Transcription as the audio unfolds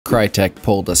Crytek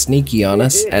pulled a sneaky on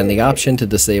us, and the option to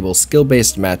disable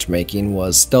skill-based matchmaking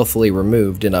was stealthily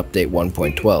removed in Update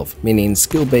 1.12, meaning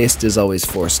skill-based is always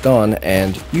forced on,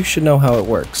 and you should know how it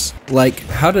works. Like,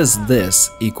 how does this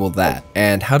equal that?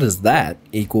 And how does that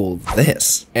equal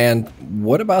this? And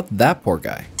what about that poor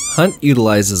guy? Hunt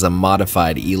utilizes a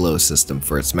modified ELO system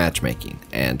for its matchmaking,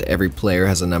 and every player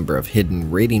has a number of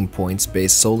hidden rating points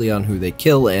based solely on who they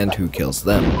kill and who kills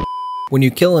them. When you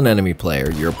kill an enemy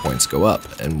player, your points go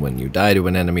up, and when you die to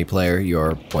an enemy player,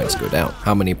 your points go down.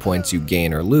 How many points you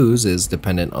gain or lose is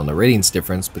dependent on the ratings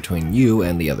difference between you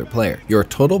and the other player. Your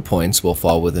total points will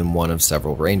fall within one of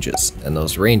several ranges, and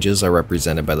those ranges are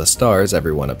represented by the stars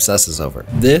everyone obsesses over.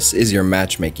 This is your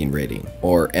matchmaking rating,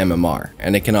 or MMR,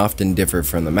 and it can often differ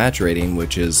from the match rating,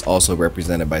 which is also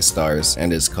represented by stars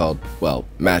and is called, well,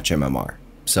 match MMR.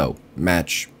 So,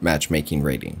 matchmaking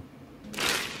rating.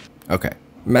 Okay.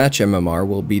 Match MMR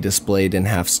will be displayed in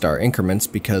half-star increments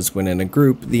because when in a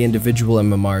group, the individual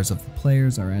MMRs of the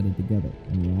players are added together,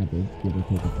 and the average, give or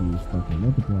take a few fucking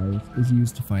multipliers, is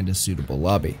used to find a suitable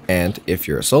lobby. And if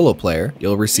you're a solo player,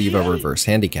 you'll receive a reverse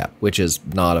handicap, which is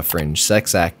not a fringe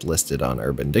sex act listed on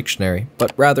Urban Dictionary,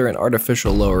 but rather an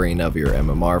artificial lowering of your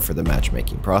MMR for the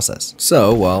matchmaking process.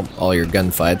 So, while all your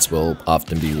gunfights will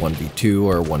often be 1v2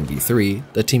 or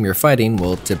 1v3, the team you're fighting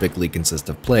will typically consist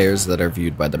of players that are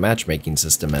viewed by the matchmaking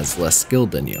system as less skilled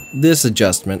than you. This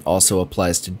adjustment also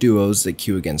applies to duos that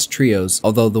queue against trios,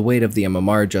 although the weight of the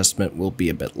MMR adjustment will be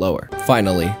a bit lower.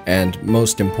 Finally, and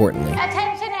most importantly,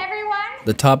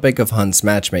 the topic of Hunt's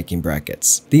matchmaking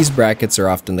brackets. These brackets are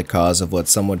often the cause of what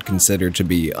some would consider to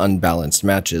be unbalanced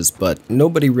matches, but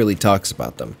nobody really talks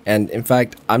about them. And in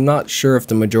fact, I'm not sure if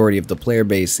the majority of the player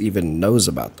base even knows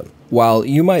about them. While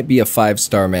you might be a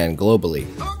 5-star man globally,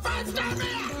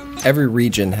 every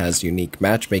region has unique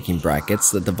matchmaking brackets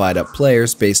that divide up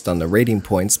players based on the rating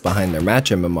points behind their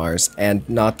match MMRs and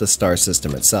not the star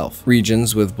system itself.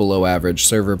 Regions with below average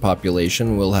server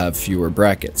population will have fewer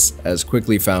brackets, as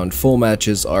quickly found full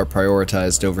matches are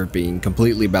prioritized over being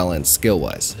completely balanced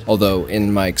skill-wise. Although,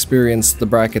 in my experience, the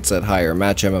brackets at higher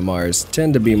match MMRs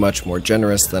tend to be much more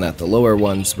generous than at the lower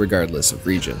ones, regardless of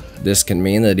region. This can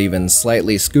mean that even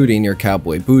slightly scooting your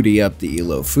cowboy booty up the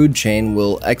ELO food chain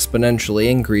will exponentially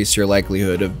increase your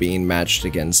likelihood of being matched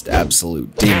against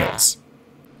absolute demons.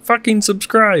 Fucking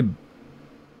subscribe!